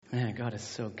Man, God is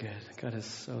so good. God is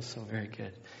so very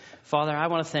good. Father, I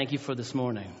want to thank you for this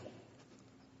morning.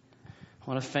 I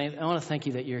want to thank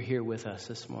you that you're here with us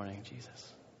this morning,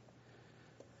 Jesus.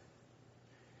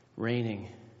 Reigning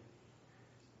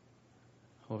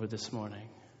over this morning.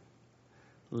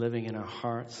 Living in our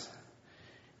hearts,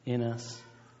 in us,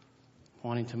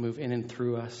 wanting to move in and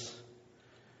through us.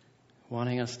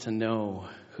 Wanting us to know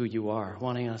who you are.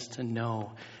 Wanting us to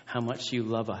know how much you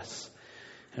love us.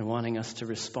 And wanting us to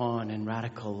respond in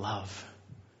radical love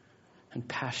and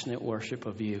passionate worship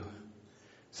of you.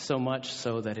 So much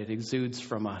so that it exudes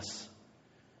from us.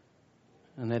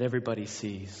 And that everybody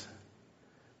sees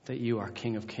that you are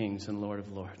King of Kings and Lord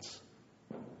of Lords.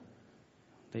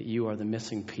 That you are the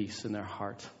missing piece in their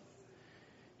heart.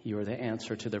 You are the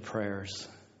answer to their prayers.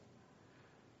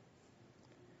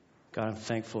 God, I'm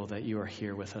thankful that you are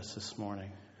here with us this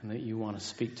morning. And that you want to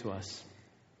speak to us.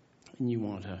 And you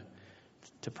want to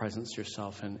presence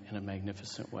yourself in a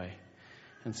magnificent way.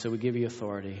 And so we give you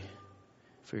authority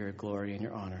for your glory and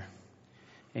your honor.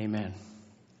 Amen.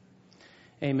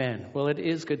 Amen. Well, it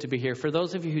is good to be here. For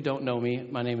those of you who don't know me,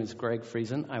 my name is Greg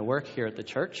Friesen. I work here at the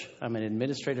church. I'm an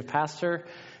administrative pastor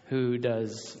who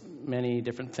does many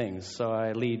different things. So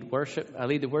I lead worship. I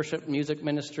lead the worship music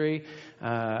ministry.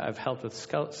 I've helped with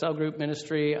cell group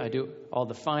ministry. I do all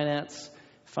the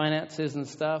finances and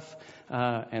stuff,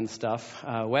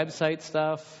 website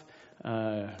stuff,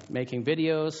 making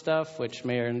videos stuff, which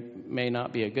may or may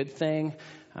not be a good thing.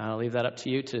 I'll leave that up to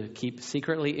you to keep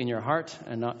secretly in your heart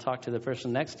and not talk to the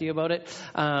person next to you about it.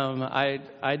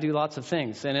 I do lots of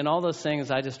things. And in all those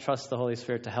things, I just trust the Holy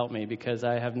Spirit to help me because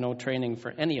I have no training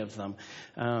for any of them,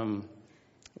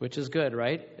 which is good,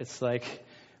 right? It's like,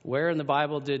 where in the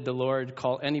Bible did the Lord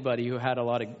call anybody who had a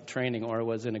lot of training or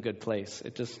was in a good place?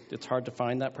 It's hard to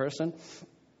find that person.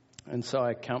 And so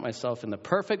I count myself in the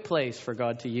perfect place for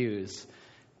God to use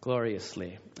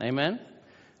gloriously. Amen?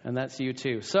 And that's you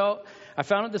too. So I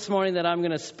found out this morning that I'm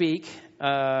going to speak.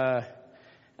 And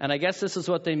I guess this is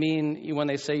what they mean when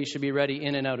they say you should be ready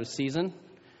in and out of season.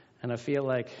 And I feel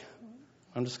like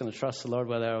I'm just going to trust the Lord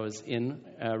whether I was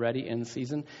ready in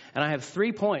season. And I have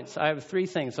 3 points. I have 3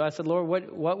 things. So I said, Lord,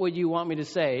 what would you want me to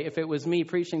say if it was me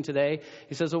preaching today?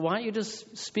 He says, well, why don't you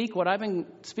just speak what I've been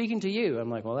speaking to you? I'm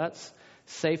like, well, that's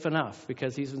safe enough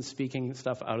because he's been speaking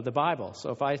stuff out of the Bible.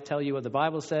 So if I tell you what the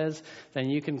Bible says, then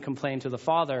you can complain to the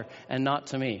Father and not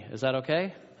to me. Is that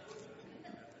okay?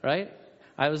 Right?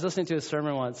 I was listening to a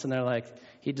sermon once and they're like,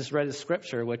 he just read a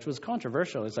scripture, which was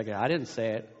controversial. It's like, I didn't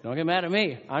say it. Don't get mad at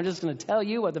me. I'm just going to tell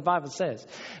you what the Bible says.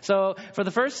 So for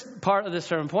the first part of this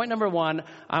sermon, point number 1,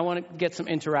 I want to get some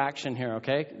interaction here,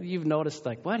 okay? You've noticed,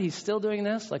 like, what? He's still doing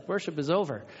this? Like, worship is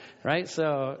over, right?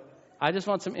 So I just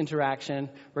want some interaction.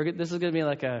 This is going to be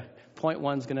like point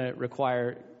 1's going to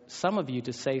require some of you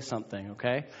to say something,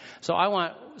 okay? So I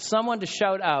want someone to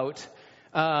shout out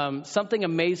something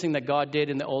amazing that God did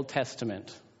in the Old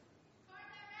Testament.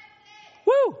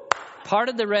 Woo!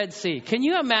 Parted the Red Sea. Can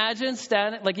you imagine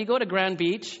standing, like you go to Grand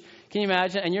Beach, can you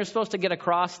imagine? And you're supposed to get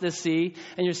across this sea,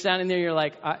 and you're standing there, you're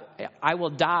like, I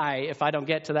will die if I don't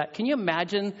get to that. Can you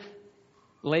imagine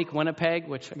Lake Winnipeg,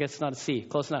 which I guess is not a sea,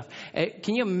 close enough.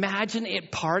 Can you imagine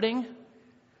it parting?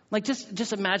 Like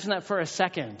just imagine that for a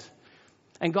second.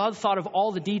 And God thought of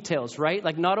all the details, right?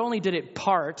 Like not only did it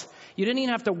part, you didn't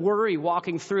even have to worry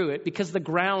walking through it because the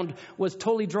ground was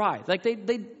totally dry. Like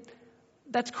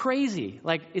that's crazy.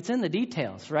 Like it's in the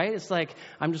details, right? It's like,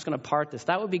 I'm just going to part this.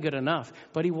 That would be good enough.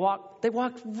 But they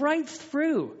walked right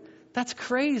through. That's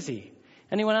crazy.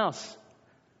 Anyone else?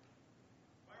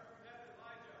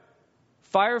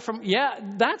 Yeah,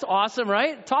 that's awesome,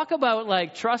 right? Talk about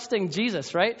like trusting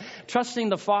Jesus, right? Trusting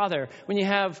the Father. When you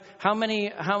have how many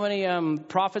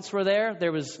prophets were there?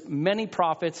 There was many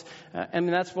prophets. I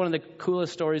mean, that's one of the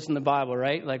coolest stories in the Bible,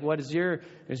 right? Like, what is your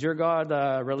God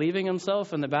relieving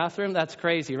himself in the bathroom? That's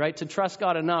crazy, right? To trust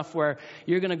God enough where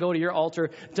you're going to go to your altar,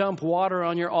 dump water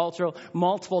on your altar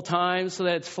multiple times so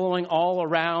that it's flowing all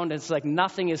around. It's like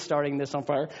nothing is starting this on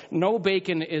fire. No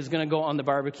bacon is going to go on the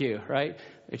barbecue, right?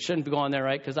 It shouldn't go on there,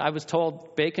 right? Because I was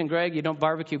told, bacon, Greg, you don't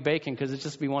barbecue bacon because it's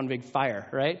just be one big fire,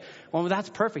 right? Well, that's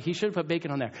perfect. He should have put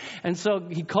bacon on there. And so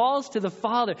he calls to the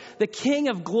Father, the King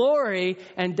of glory,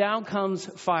 and down comes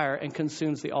fire and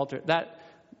consumes the altar. That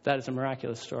is a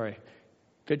miraculous story.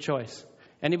 Good choice.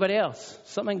 Anybody else?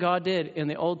 Something God did in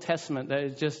the Old Testament that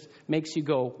it just makes you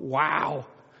go, wow.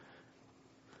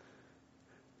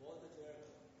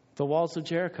 The walls of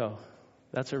Jericho.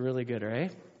 That's a really good,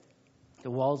 right? The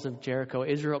walls of Jericho.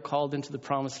 Israel called into the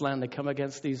promised land. They come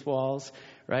against these walls,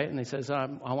 right? And he says, I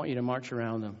want you to march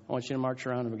around them. I want you to march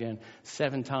around them again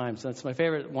 7 times. That's my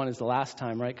favorite one is the last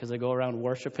time, right? Because they go around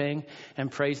worshiping and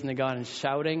praising to God and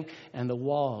shouting. And the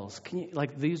walls,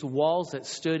 like these walls that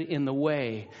stood in the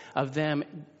way of them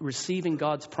receiving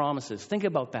God's promises. Think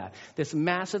about that. This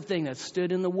massive thing that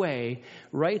stood in the way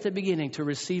right at the beginning to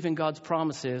receiving God's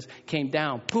promises came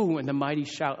down, boom, and the mighty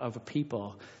shout of a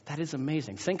people. That is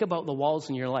amazing. Think about the walls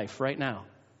in your life right now.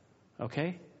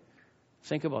 Okay?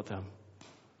 Think about them.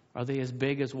 Are they as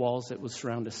big as walls that would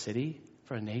surround a city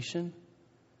for a nation?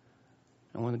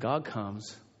 And when God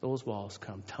comes, those walls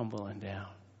come tumbling down.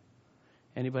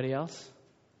 Anybody else?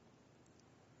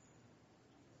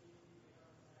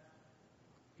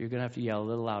 You're going to have to yell a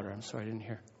little louder. I'm sorry, I didn't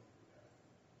hear.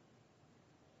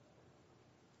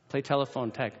 Play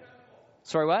telephone tag.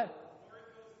 Sorry, what?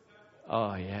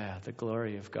 Oh, yeah, the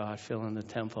glory of God filling the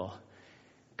temple.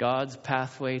 God's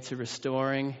pathway to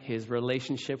restoring his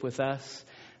relationship with us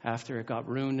after it got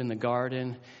ruined in the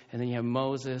garden. And then you have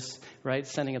Moses, right,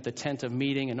 setting up the tent of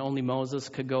meeting, and only Moses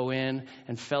could go in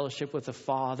and fellowship with the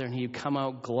Father, and he'd come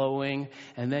out glowing.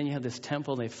 And then you have this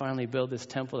temple. They finally build this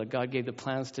temple that God gave the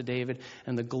plans to David,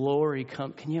 and the glory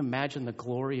come. Can you imagine the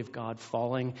glory of God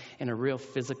falling in a real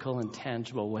physical and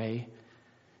tangible way?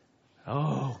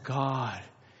 Oh, God.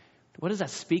 What does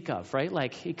that speak of, right?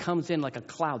 Like he comes in like a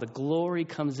cloud. The glory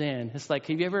comes in. It's like,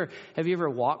 have you ever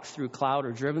walked through cloud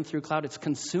or driven through cloud? It's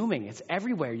consuming. It's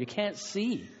everywhere. You can't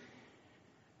see.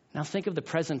 Now think of the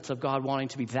presence of God wanting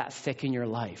to be that thick in your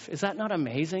life. Is that not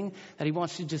amazing? That he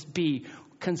wants to just be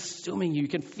consuming you. You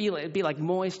can feel it. It'd be like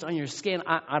moist on your skin.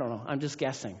 I don't know. I'm just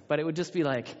guessing. But it would just be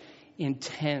like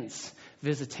intense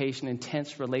visitation,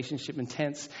 intense relationship,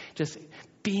 intense just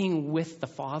being with the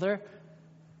Father.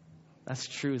 That's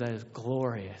true. That is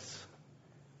glorious.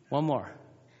 One more.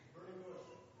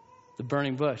 The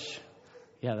burning bush.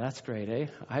 Yeah, that's great, eh?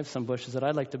 I have some bushes that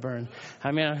I'd like to burn.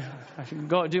 I mean, I can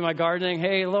go do my gardening.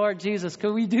 Hey, Lord Jesus,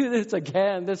 could we do this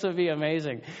again? This would be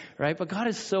amazing, right? But God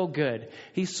is so good.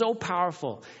 He's so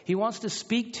powerful. He wants to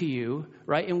speak to you,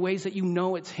 right, in ways that you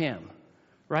know it's him.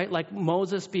 Right? Like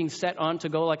Moses being set on to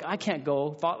go, like, I can't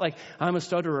go. Thought like, I'm a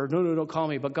stutterer. No, don't call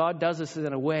me. But God does this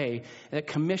in a way that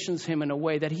commissions him in a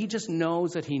way that he just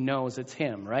knows that he knows it's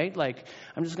him, right? Like,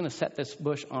 I'm just going to set this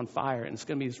bush on fire, and it's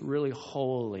going to be this really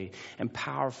holy and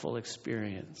powerful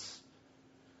experience.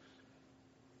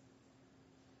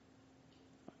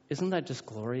 Isn't that just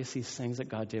glorious, these things that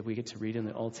God did we get to read in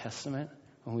the Old Testament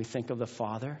when we think of the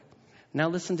Father? Now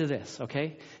listen to this,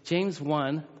 okay? James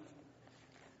 1,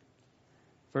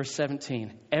 Verse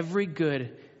 17, every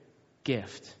good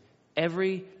gift,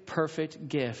 every perfect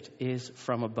gift is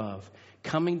from above,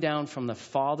 coming down from the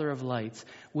Father of lights,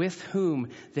 with whom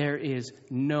there is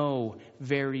no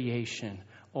variation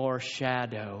or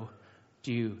shadow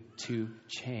due to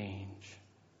change.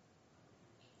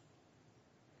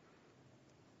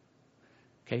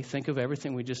 Okay, think of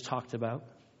everything we just talked about.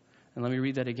 And let me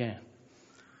read that again.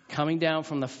 Coming down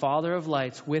from the Father of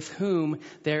lights, with whom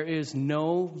there is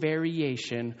no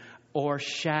variation or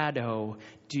shadow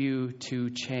due to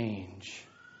change.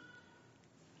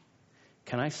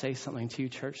 Can I say something to you,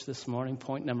 church, this morning?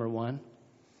 Point number 1.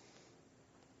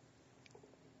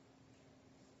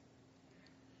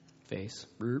 Face.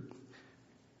 Burp.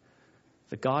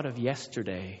 The God of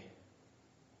yesterday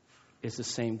is the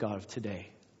same God of today.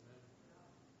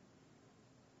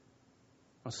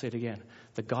 I'll say it again.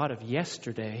 The God of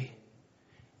yesterday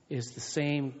is the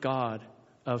same God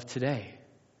of today.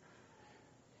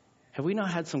 Have we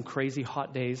not had some crazy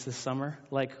hot days this summer?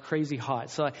 Like crazy hot.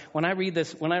 So when I read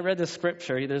this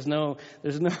scripture, there's no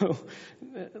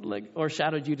like or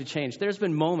shadow due to change. There's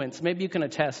been moments, maybe you can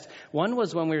attest. One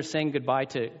was when we were saying goodbye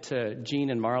to Jean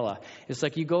and Marla. It's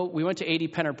like we went to 80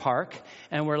 Penner Park,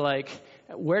 and we're like,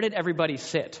 where did everybody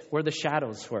sit? Where the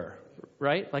shadows were.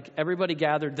 Right? Like everybody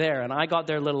gathered there, and I got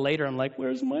there a little later. I'm like,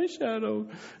 where's my shadow?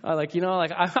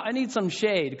 I need some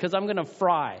shade because I'm going to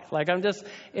fry.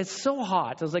 It's so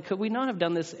hot. I was like, could we not have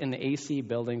done this in the AC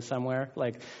building somewhere?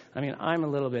 I'm a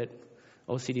little bit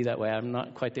OCD that way. I'm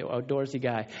not quite the outdoorsy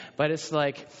guy. But it's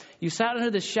like, you sat under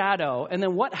the shadow, and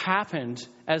then what happened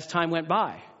as time went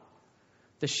by?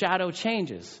 The shadow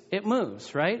changes. It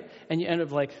moves, right? And you end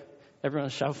up like,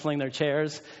 everyone's shuffling their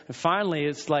chairs. And finally,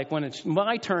 it's like when it's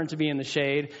my turn to be in the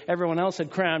shade, everyone else had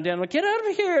crammed in. I'm like, get out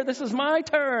of here. This is my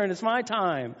turn. It's my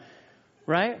time.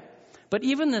 Right? But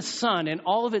even the sun, in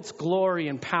all of its glory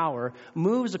and power,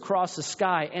 moves across the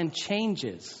sky and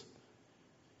changes.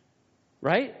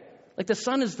 Right? Like the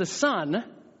sun is the sun,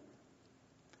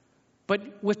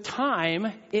 But with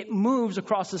time, it moves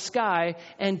across the sky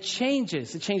and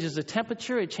changes. It changes the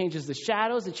temperature. It changes the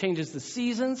shadows. It changes the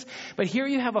seasons. But here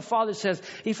you have a Father says,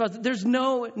 there's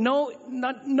no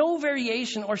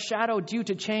variation or shadow due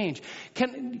to change.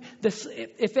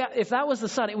 If that was the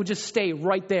sun, it would just stay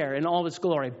right there in all its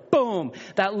glory. Boom!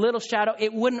 That little shadow,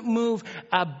 it wouldn't move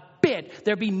a bit.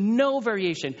 There'd be no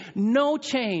variation, no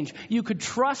change. You could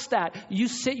trust that. You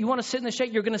want to sit in the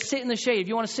shade, you're going to sit in the shade. If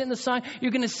you want to sit in the sun,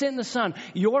 you're going to sit in the sun.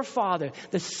 Your Father,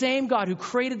 the same God who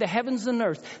created the heavens and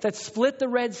earth, that split the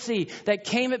Red Sea, that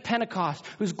came at Pentecost,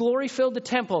 whose glory filled the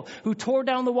temple, who tore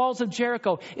down the walls of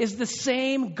Jericho, is the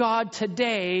same God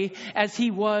today as he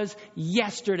was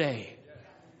yesterday.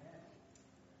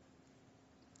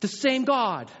 The same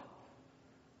God.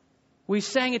 We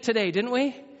sang it today, didn't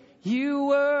we? You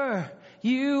were,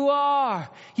 you are,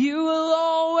 you will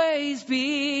always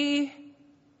be.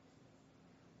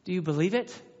 Do you believe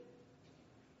it?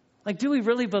 Like, do we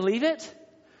really believe it?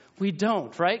 We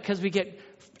don't, right? Because we get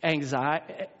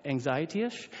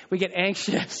anxiety-ish. We get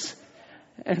anxious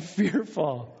and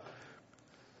fearful.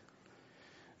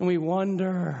 And we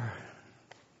wonder.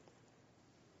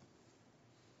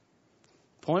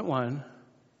 Point one,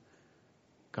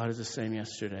 God is the same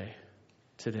yesterday,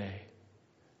 today,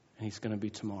 and he's going to be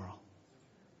tomorrow.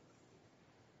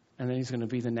 And then he's going to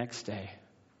be the next day.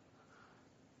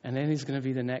 And then he's going to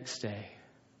be the next day.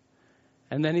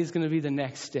 And then he's going to be the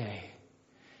next day.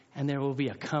 And there will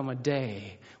come a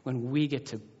day when we get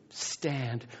to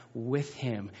stand with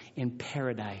him in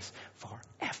paradise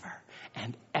forever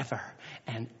and ever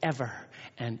and ever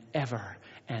and ever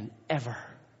and ever.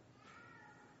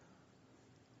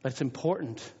 But it's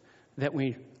important that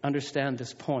we understand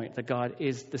this point, that God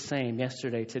is the same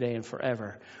yesterday, today, and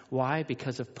forever. Why?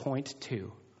 Because of point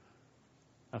 2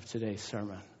 of today's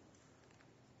sermon.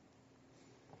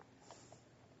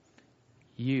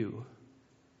 You,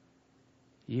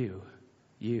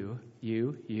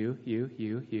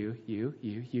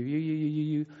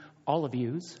 all of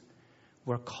yous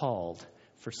were called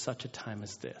for such a time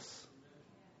as this.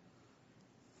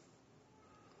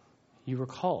 You were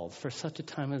called for such a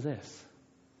time as this.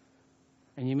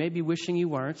 And you may be wishing you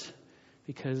weren't,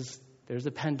 because there's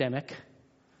a pandemic,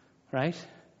 right?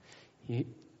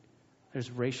 There's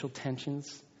racial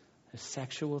tensions, there's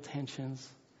sexual tensions,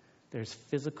 there's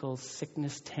physical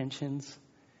sickness tensions.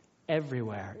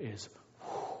 Everywhere is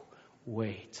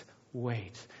wait.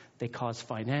 They cause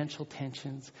financial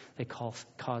tensions. They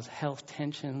cause health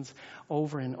tensions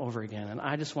over and over again. And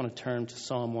I just want to turn to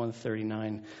Psalm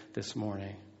 139 this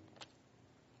morning.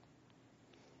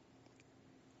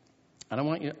 I don't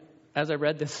want you, as I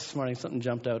read this morning, something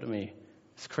jumped out at me.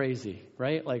 It's crazy,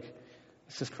 right? Like,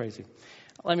 it's just crazy.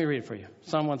 Let me read it for you.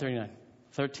 Psalm 139,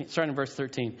 starting in verse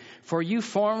 13. For you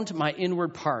formed my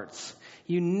inward parts.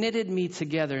 You knitted me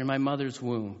together in my mother's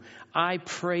womb. I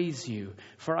praise you,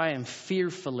 for I am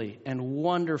fearfully and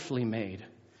wonderfully made.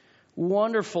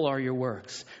 Wonderful are your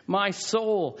works. My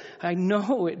soul, I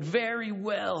know it very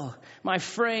well. My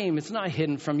frame, it's not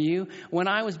hidden from you. When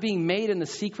I was being made in the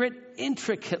secret,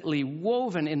 intricately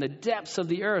woven in the depths of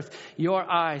the earth, your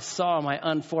eyes saw my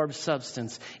unformed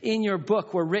substance. In your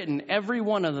book were written, every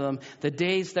one of them, the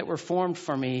days that were formed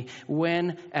for me,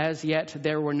 when as yet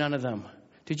there were none of them.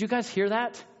 Did you guys hear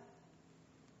that?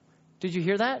 Did you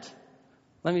hear that?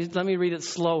 Let me read it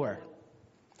slower.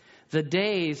 The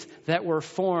days that were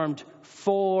formed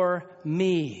for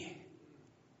me.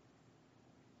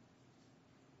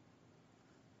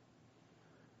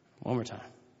 One more time.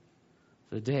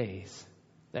 The days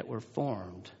that were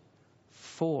formed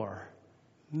for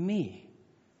me.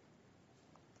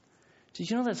 Did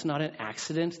you know that's not an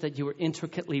accident that you were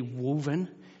intricately woven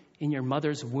in your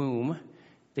mother's womb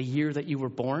the year that you were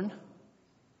born?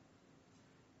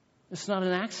 It's not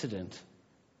an accident.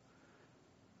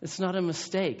 It's not a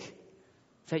mistake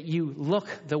that you look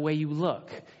the way you look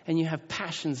and you have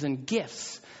passions and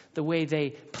gifts the way they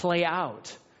play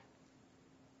out.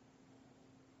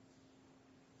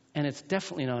 And it's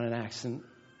definitely not an accident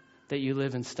that you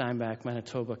live in Steinbach,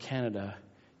 Manitoba, Canada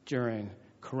during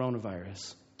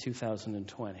coronavirus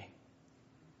 2020.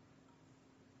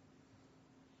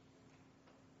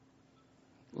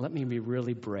 Let me be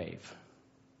really brave,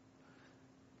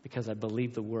 because I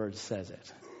believe the word says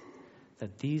it,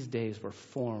 that these days were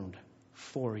formed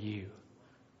for you.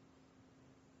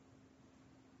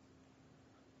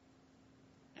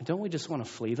 And don't we just want to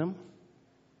flee them?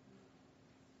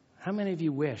 How many of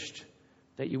you wished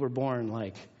that you were born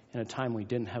like in a time we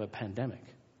didn't have a pandemic?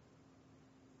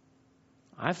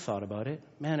 I've thought about it.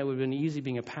 Man, it would have been easy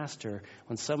being a pastor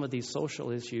when some of these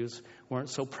social issues weren't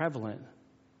so prevalent.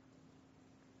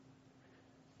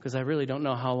 Because I really don't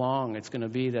know how long it's going to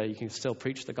be that you can still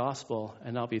preach the gospel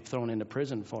and not be thrown into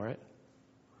prison for it.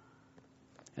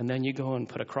 And then you go and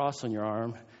put a cross on your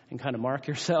arm and kind of mark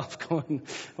yourself going,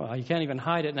 well, you can't even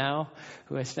hide it now,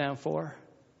 who I stand for.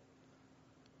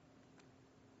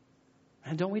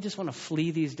 And don't we just want to flee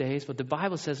these days? But the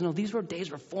Bible says, no, these days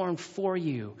were formed for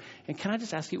you. And can I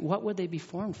just ask you, what would they be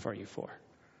formed for you for?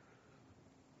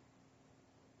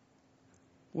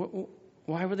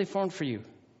 Why were they formed for you?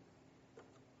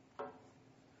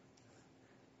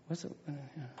 What's it?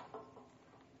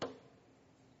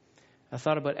 I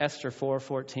thought about Esther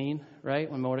 4:14,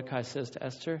 right? When Mordecai says to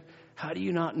Esther, how do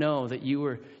you not know that you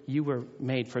were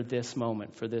made for this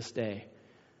moment, for this day?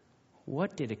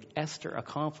 What did Esther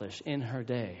accomplish in her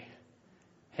day?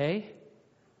 Hey?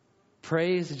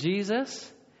 Praise Jesus.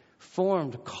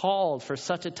 Formed, called for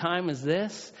such a time as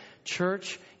this.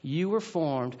 Church, you were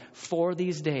formed for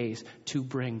these days to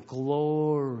bring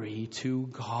glory to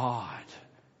God.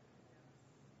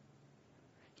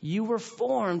 You were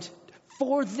formed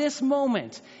for this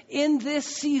moment, in this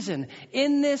season,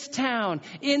 in this town,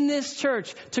 in this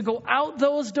church, to go out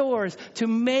those doors, to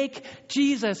make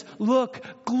Jesus look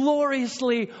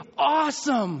gloriously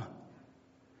awesome.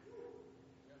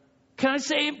 Can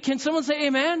someone say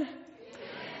amen?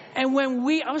 And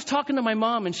I was talking to my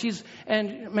mom,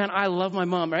 and man, I love my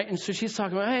mom, right? And so she's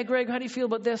talking about, hey, Greg, how do you feel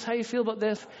about this? How do you feel about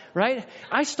this? Right?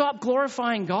 I stopped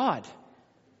glorifying God.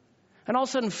 And all of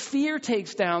a sudden, fear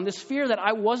takes down, this fear that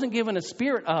I wasn't given a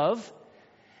spirit of,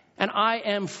 and I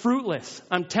am fruitless.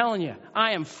 I'm telling you,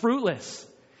 I am fruitless.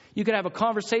 You could have a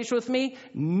conversation with me,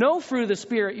 no fruit of the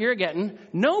Spirit you're getting,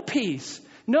 no peace,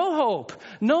 no hope,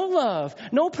 no love,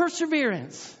 no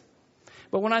perseverance.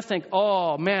 But when I think,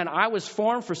 oh man, I was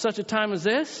formed for such a time as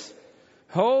this.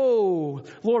 Oh,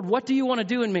 Lord, what do you want to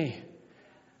do in me?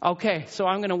 Okay, so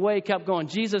I'm going to wake up going,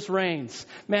 Jesus reigns.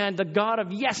 Man, the God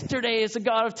of yesterday is the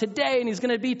God of today, and he's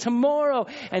going to be tomorrow.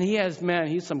 And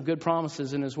he's some good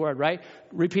promises in his word, right?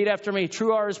 Repeat after me.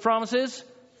 True are his promises.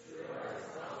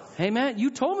 Hey, man, you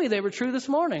told me they were true this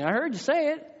morning. I heard you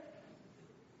say it.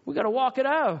 We got to walk it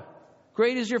out.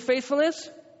 Great is your faithfulness.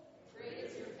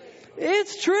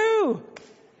 It's true.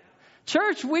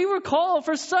 Church, we were called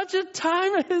for such a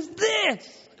time as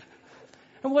this.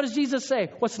 And what does Jesus say?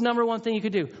 What's the number one thing you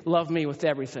could do? Love me with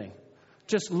everything.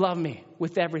 Just love me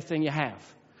with everything you have.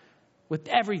 With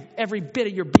every bit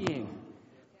of your being.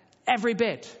 Every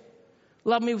bit.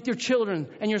 Love me with your children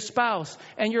and your spouse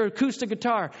and your acoustic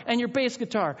guitar and your bass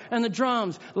guitar and the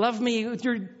drums. Love me with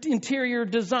your interior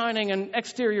designing and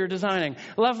exterior designing.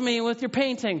 Love me with your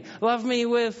painting. Love me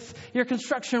with your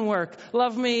construction work.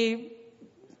 Love me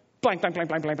blank, blank, blank,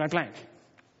 blank, blank, blank, blank.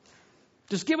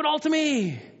 Just give it all to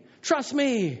me. Trust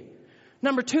me.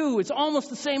 Number 2, it's almost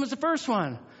the same as the first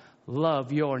one.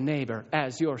 Love your neighbor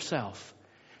as yourself.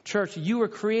 Church, you were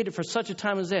created for such a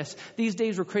time as this. These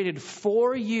days were created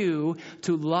for you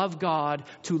to love God,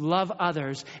 to love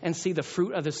others, and see the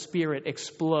fruit of the Spirit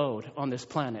explode on this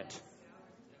planet.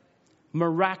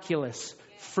 Miraculous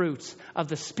fruits of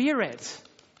the Spirit.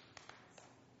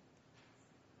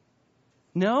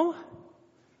 No?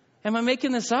 Am I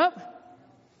making this up?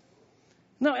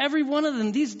 No, every one of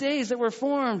them, these days that were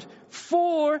formed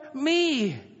for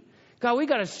me. God, we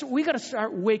got to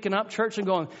start waking up, church, and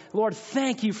going, Lord,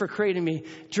 thank you for creating me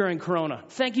during Corona.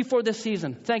 Thank you for this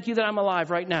season. Thank you that I'm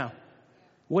alive right now.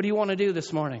 What do you want to do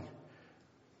this morning?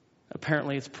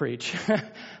 Apparently it's preach.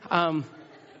 But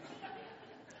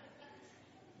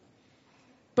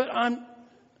I'm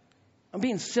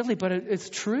being silly, but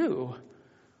it's true.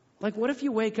 Like, what if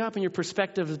you wake up and your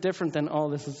perspective is different than,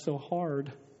 oh, this is so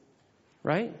hard?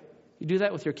 Right? You do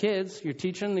that with your kids. You're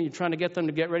teaching and you're trying to get them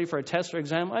to get ready for a test or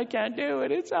exam. I can't do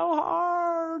it. It's so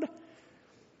hard.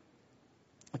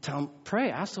 I tell them,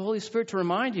 pray. Ask the Holy Spirit to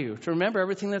remind you, to remember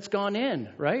everything that's gone in,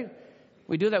 right?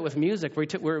 We do that with music.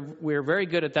 We're very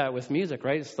good at that with music,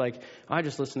 right? It's like, I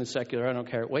just listen to secular. I don't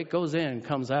care. What goes in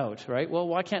comes out, right? Well,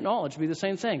 why can't knowledge be the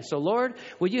same thing? So, Lord,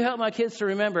 would you help my kids to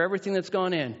remember everything that's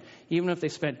gone in, even if they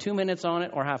spent 2 minutes on it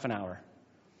or half an hour?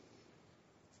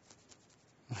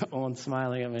 Owen's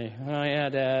smiling at me. Oh, yeah,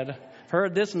 Dad.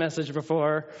 Heard this message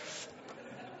before.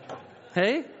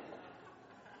 Hey?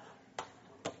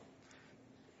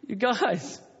 You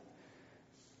guys.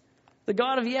 The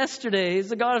God of yesterday is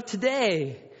the God of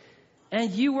today.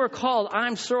 And you were called.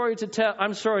 I'm sorry to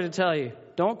tell you.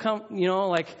 Don't come,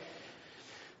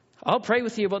 I'll pray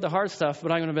with you about the hard stuff,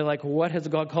 but I'm going to be like, what has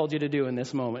God called you to do in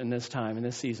this moment, in this time, in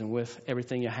this season, with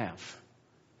everything you have?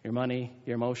 Your money,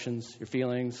 your emotions, your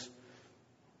feelings,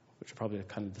 which are probably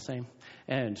kind of the same,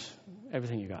 and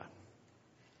everything you got.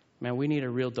 Man, we need a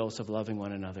real dose of loving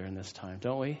one another in this time,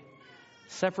 don't we?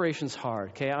 Separation's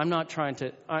hard, okay? I'm not trying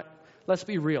to... let's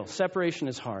be real. Separation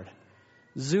is hard.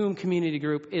 Zoom community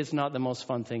group is not the most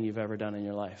fun thing you've ever done in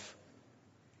your life.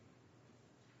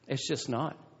 It's just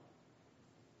not.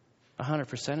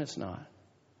 100% it's not.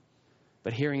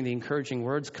 But hearing the encouraging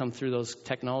words come through those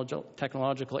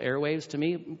technological airwaves to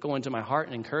me, go into my heart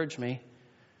and encourage me.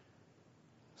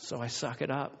 So I suck it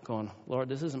up, going, Lord,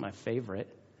 this isn't my favorite,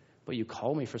 but you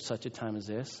call me for such a time as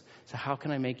this. So how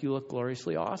can I make you look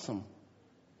gloriously awesome?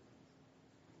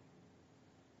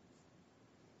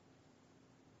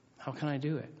 How can I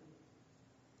do it?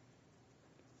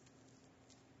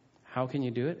 How can you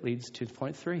do it? Leads to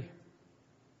point 3.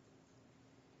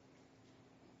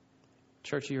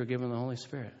 Church, you were given the Holy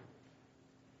Spirit.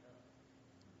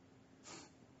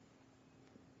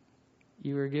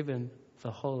 You were given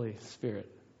the Holy Spirit.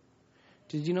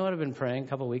 Did you know what I've been praying a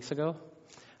couple weeks ago?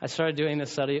 I started doing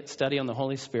this study on the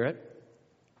Holy Spirit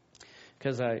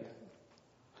because I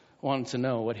wanted to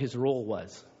know what his role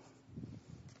was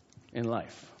in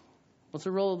life. What's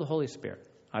the role of the Holy Spirit?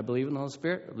 I believe in the Holy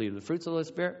Spirit. I believe in the fruits of the Holy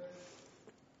Spirit.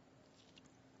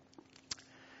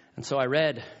 And so I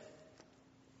read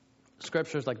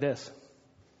scriptures like this.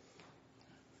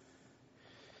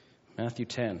 Matthew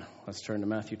 10. Let's turn to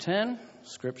Matthew 10.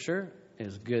 Scripture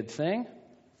is a good thing.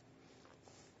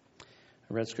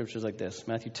 I read scriptures like this.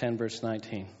 Matthew 10, verse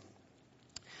 19.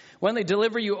 When they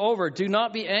deliver you over, do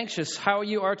not be anxious how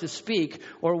you are to speak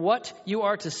or what you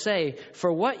are to say.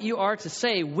 For what you are to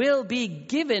say will be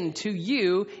given to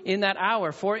you in that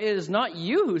hour. For it is not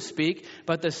you who speak,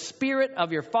 but the Spirit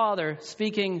of your Father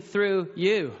speaking through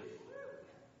you.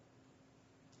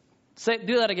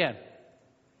 Do that again.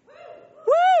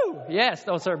 Woo! Yes.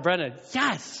 Oh, sorry, Brennan.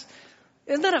 Yes.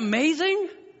 Isn't that amazing?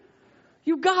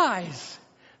 You guys.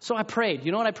 So I prayed.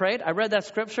 You know what I prayed? I read that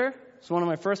scripture. It's one of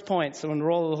my first points on the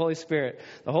role of the Holy Spirit.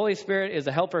 The Holy Spirit is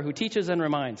a helper who teaches and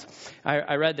reminds.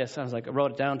 I read this. I was like, I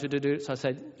wrote it down. So I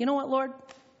said, you know what, Lord?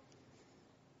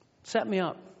 Set me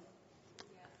up.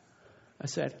 I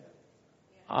said,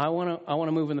 I want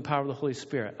to move in the power of the Holy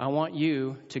Spirit. I want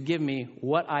you to give me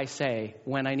what I say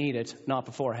when I need it, not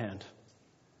beforehand.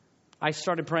 I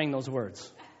started praying those words.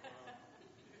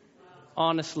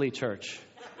 Honestly, church.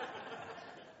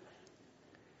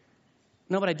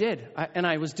 No, but I did. And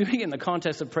I was doing it in the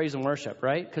context of praise and worship,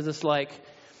 right? Because it's like,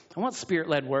 I want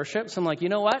Spirit-led worship. So I'm like, you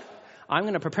know what? I'm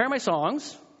going to prepare my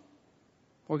songs.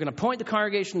 We're going to point the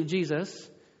congregation to Jesus.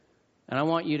 And I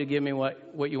want you to give me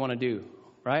what you want to do,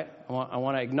 right? I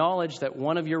want to acknowledge that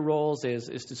one of your roles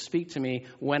is to speak to me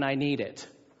when I need it.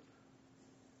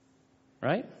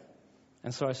 Right?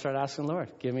 And so I started asking the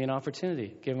Lord, give me an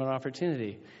opportunity. Give me an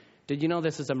opportunity. Did you know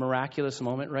this is a miraculous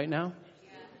moment right now?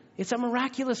 It's a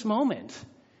miraculous moment.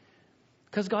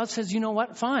 Because God says, you know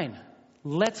what? Fine.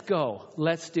 Let's go.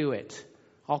 Let's do it.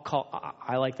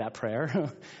 I like that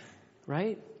prayer.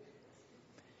 Right?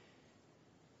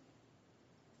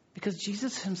 Because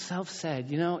Jesus himself said,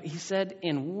 he said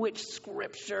in which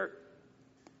scripture?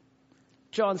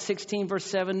 John 16, verse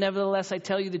 7, nevertheless, I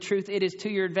tell you the truth, it is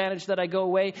to your advantage that I go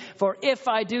away. For if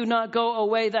I do not go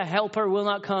away, the helper will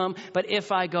not come. But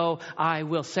if I go, I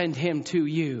will send him to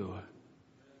you.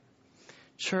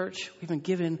 Church, we've been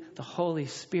given the Holy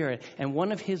Spirit, and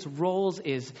one of his roles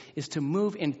is to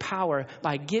move in power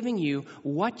by giving you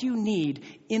what you need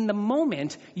in the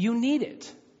moment you need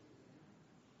it.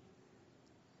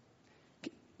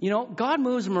 God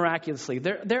moves miraculously.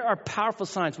 There are powerful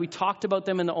signs. We talked about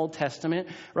them in the Old Testament,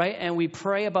 right? And we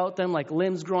pray about them like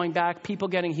limbs growing back, people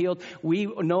getting healed. We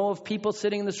know of people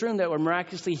sitting in this room that were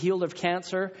miraculously healed of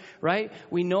cancer, right?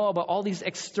 We know about all these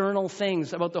external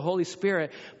things about the Holy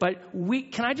Spirit. But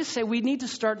can I just say, we need to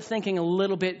start thinking a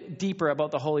little bit deeper about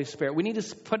the Holy Spirit. We need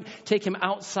to take him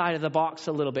outside of the box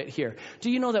a little bit here. Do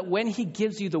you know that when he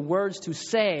gives you the words to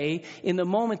say in the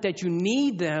moment that you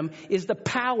need them is the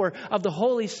power of the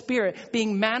Holy Spirit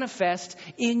being manifest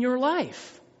in your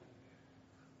life?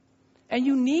 And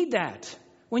you need that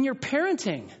when you're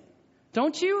parenting,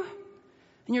 don't you?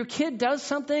 And your kid does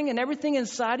something and everything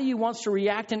inside of you wants to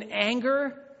react in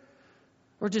anger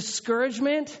or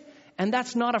discouragement, and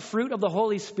that's not a fruit of the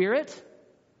Holy Spirit,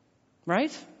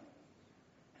 right?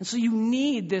 And so you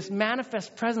need this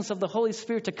manifest presence of the Holy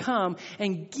Spirit to come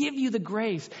and give you the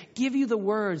grace, give you the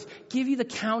words, give you the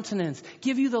countenance,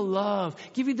 give you the love,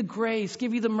 give you the grace,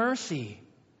 give you the mercy.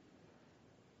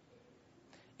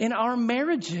 In our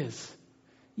marriages,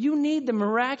 you need the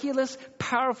miraculous,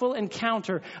 powerful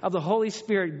encounter of the Holy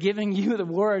Spirit giving you the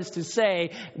words to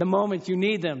say the moment you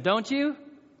need them, don't you?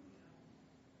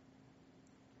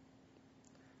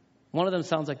 One of them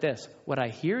sounds like this. What I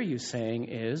hear you saying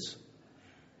is...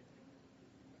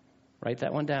 Write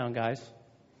that one down, guys.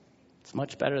 It's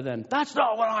much better than, that's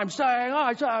not what I'm saying.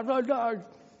 I said.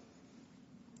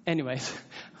 Anyways,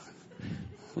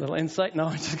 little insight. No,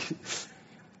 I'm just kidding.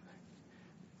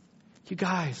 You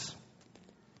guys,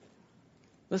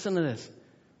 listen to this.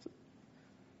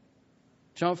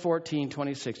 John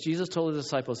 14:26. Jesus told his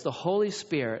disciples, the Holy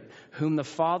Spirit, whom the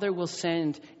Father will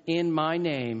send in my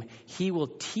name, he will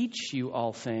teach you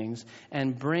all things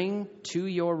and bring to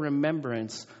your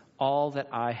remembrance all that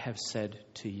I have said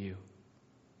to you.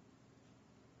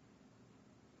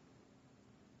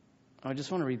 I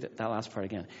just want to read that last part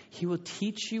again. He will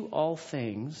teach you all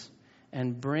things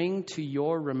and bring to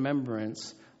your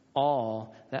remembrance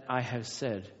all that I have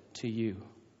said to you.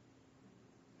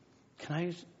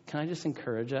 Can I just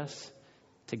encourage us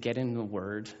to get in the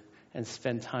Word and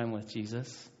spend time with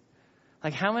Jesus?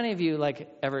 Like, how many of you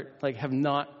ever have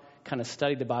not kind of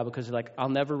studied the Bible because you're like, I'll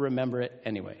never remember it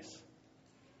anyways?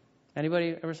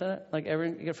 Anybody ever said that? Like, ever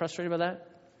get frustrated about that?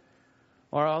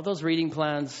 Or all those reading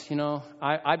plans,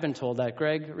 I've been told that,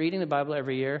 Greg, reading the Bible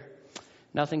every year,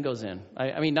 nothing goes in.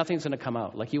 I mean, nothing's going to come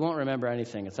out. Like, you won't remember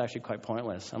anything. It's actually quite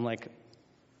pointless. I'm like,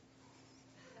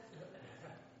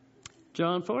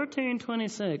 John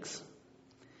 14:26.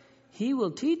 He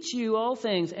will teach you all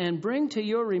things and bring to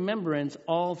your remembrance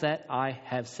all that I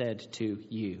have said to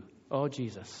you. Oh,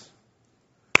 Jesus,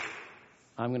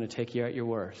 I'm going to take you at your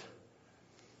word.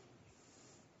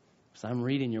 Because I'm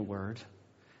reading your word.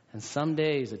 And some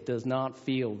days it does not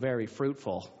feel very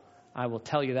fruitful. I will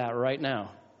tell you that right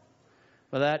now.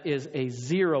 But that is a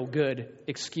zero good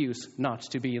excuse not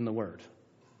to be in the Word.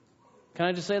 Can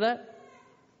I just say that?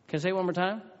 Can I say it one more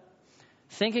time?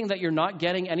 Thinking that you're not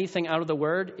getting anything out of the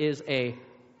Word is a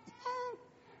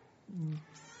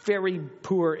very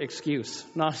poor excuse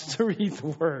not to read the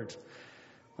Word.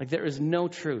 Like, there is no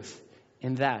truth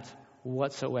in that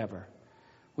whatsoever.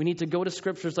 We need to go to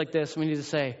scriptures like this. We need to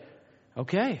say,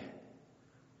 okay,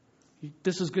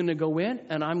 this is going to go in,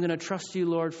 and I'm going to trust you,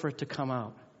 Lord, for it to come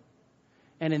out.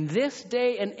 And in this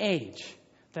day and age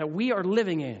that we are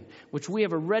living in, which we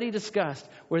have already discussed,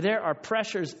 where there are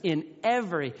pressures in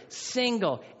every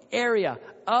single area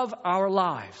of our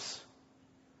lives,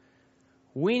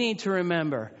 we need to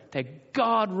remember that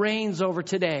God reigns over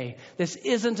today. This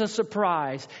isn't a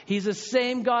surprise. He's the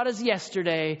same God as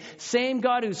yesterday, same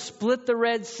God who split the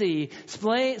Red Sea,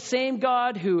 same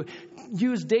God who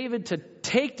used David to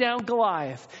take down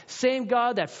Goliath, same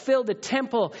God that filled the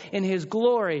temple in his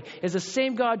glory, is the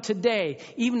same God today,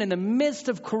 even in the midst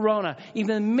of Corona,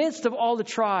 even in the midst of all the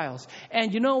trials.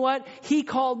 And you know what? He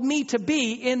called me to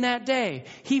be in that day.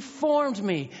 He formed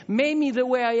me, made me the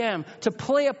way I am, to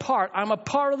play a part. I'm a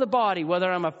part of the body,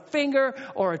 whether I'm a finger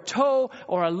or a toe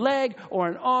or a leg or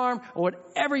an arm or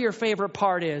whatever your favorite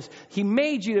part is. He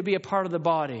made you to be a part of the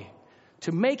body,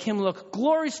 to make him look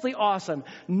gloriously awesome,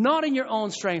 not in your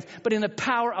own strength, but in the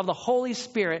power of the Holy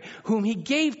Spirit, whom he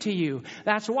gave to you.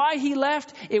 That's why he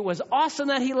left. It was awesome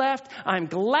that he left. I'm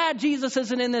glad Jesus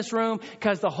isn't in this room,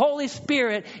 because the Holy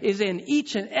Spirit is in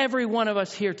each and every one of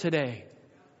us here today.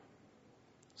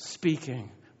 Speaking,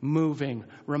 moving,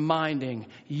 reminding,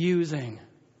 using.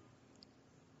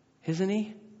 Isn't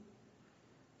he?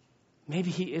 Maybe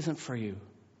he isn't for you.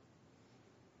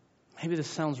 Maybe this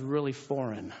sounds really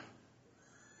foreign.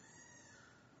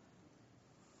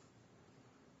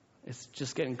 It's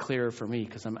just getting clearer for me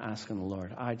because I'm asking the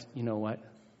Lord. You know what?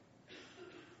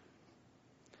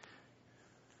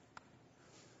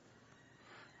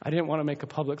 I didn't want to make a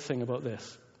public thing about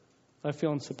this. I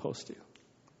feel I'm supposed to.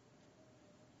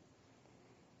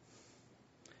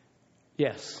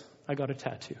 Yes, I got a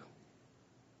tattoo.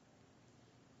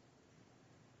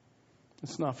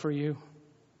 It's not for you.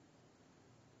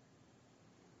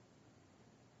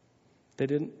 They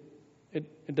didn't.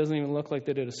 It doesn't even look like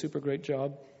they did a super great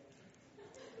job.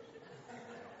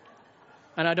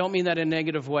 And I don't mean that in a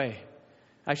negative way.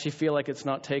 I actually feel like it's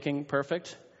not taking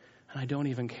perfect, and I don't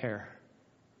even care.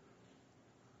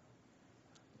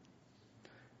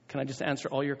 Can I just answer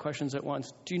all your questions at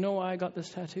once? Do you know why I got this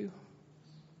tattoo?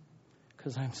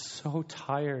 Because I'm so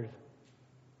tired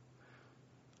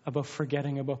about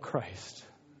forgetting about Christ.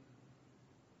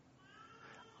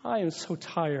 I am so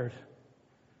tired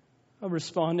of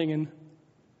responding in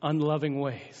unloving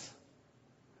ways.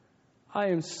 I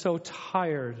am so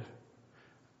tired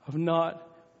of not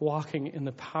walking in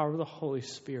the power of the Holy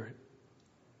Spirit.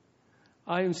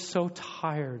 I am so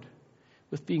tired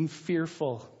with being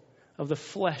fearful of the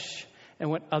flesh and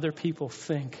what other people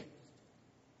think.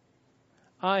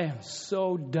 I am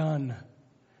so done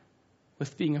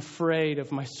with being afraid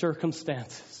of my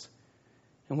circumstances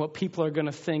and what people are going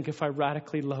to think if I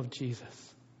radically love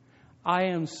Jesus. I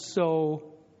am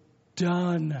so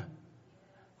done.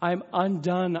 I'm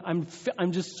undone.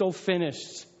 I'm just so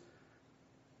finished.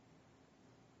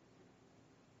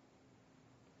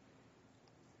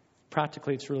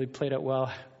 Practically, it's really played out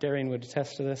well. Darian would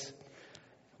attest to this.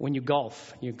 When you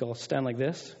golf stand like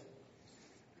this.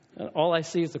 And all I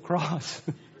see is the cross.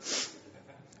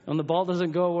 When the ball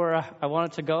doesn't go where I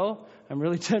want it to go, I'm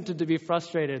really tempted to be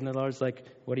frustrated. And the Lord's like,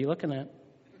 what are you looking at?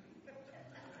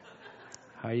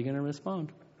 How are you going to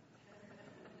respond?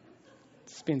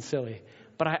 It's being silly.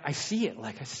 But I see it.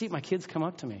 Like, I see my kids come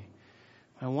up to me.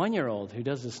 My 1-year-old who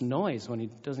does this noise when he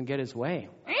doesn't get his way.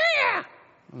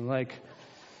 I'm like,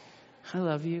 I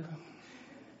love you.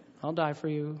 I'll die for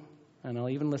you. And I'll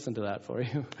even listen to that for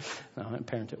you. No, I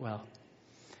parent it well.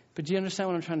 But do you understand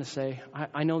what I'm trying to say?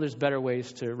 I know there's better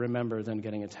ways to remember than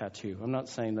getting a tattoo. I'm not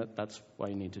saying that that's why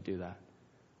you need to do that.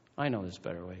 I know there's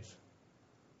better ways.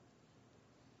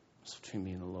 It's between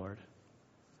me and the Lord.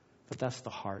 But that's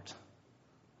the heart.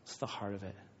 It's the heart of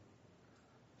it.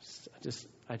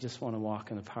 I just want to walk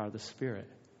in the power of the Spirit.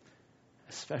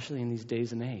 Especially in these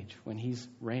days and age when He's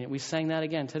reigning. We sang that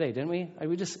again today, didn't we?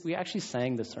 We actually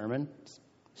sang the sermon.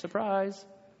 Surprise.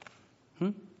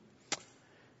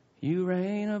 You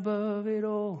reign above it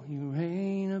all. You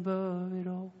reign above it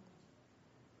all.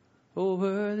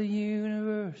 Over the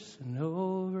universe and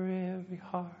over every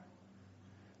heart.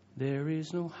 There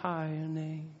is no higher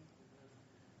name.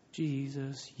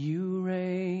 Jesus, you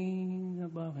reign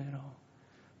above it all.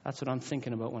 That's what I'm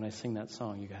thinking about when I sing that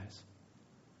song, you guys.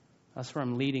 That's where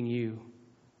I'm leading you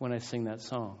when I sing that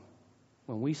song.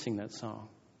 When we sing that song.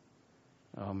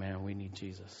 Oh man, we need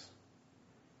Jesus.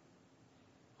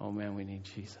 Oh man, we need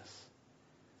Jesus.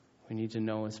 We need to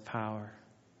know His power.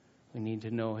 We need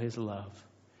to know His love.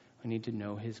 We need to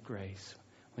know His grace.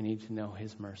 We need to know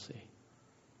His mercy.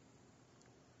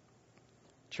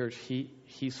 Church,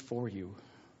 He's for you.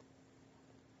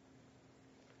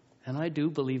 And I do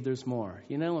believe there's more.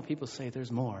 You know when people say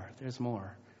there's more.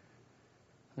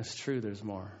 It's true, there's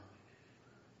more.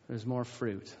 There's more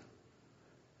fruit.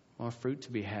 More fruit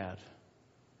to be had.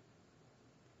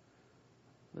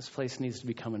 This place needs to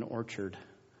become an orchard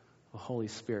of Holy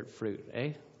Spirit fruit,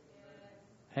 eh?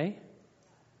 Hey?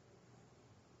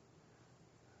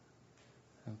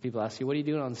 And people ask you, what are you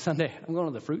doing on Sunday? I'm going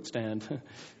to the fruit stand.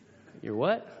 You're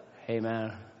what? Hey,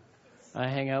 man, I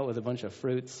hang out with a bunch of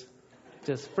fruits.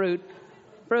 Just fruit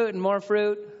and more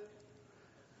fruit.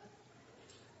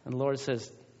 And the Lord says,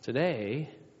 today,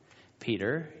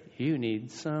 Peter, you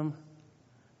need some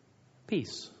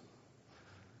peace.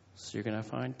 So you're going to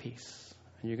find peace.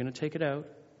 And you're going to take it out,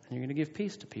 and you're going to give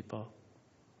peace to people.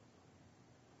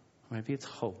 Maybe it's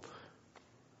hope.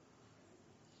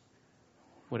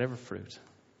 Whatever fruit.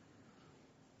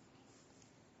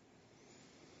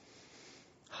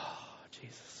 Oh,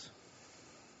 Jesus.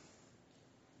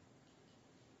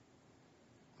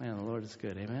 Man, the Lord is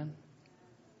good. Amen?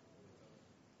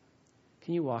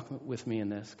 Can you walk with me in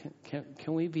this?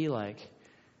 Can we be like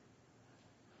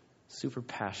super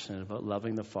passionate about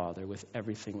loving the Father with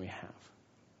everything we have?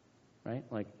 Right?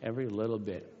 Like every little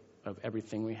bit of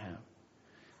everything we have.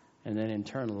 And then in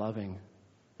turn loving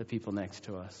the people next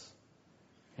to us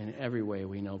in every way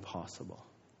we know possible.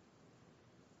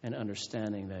 And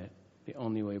understanding that the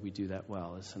only way we do that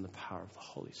well is in the power of the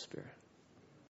Holy Spirit.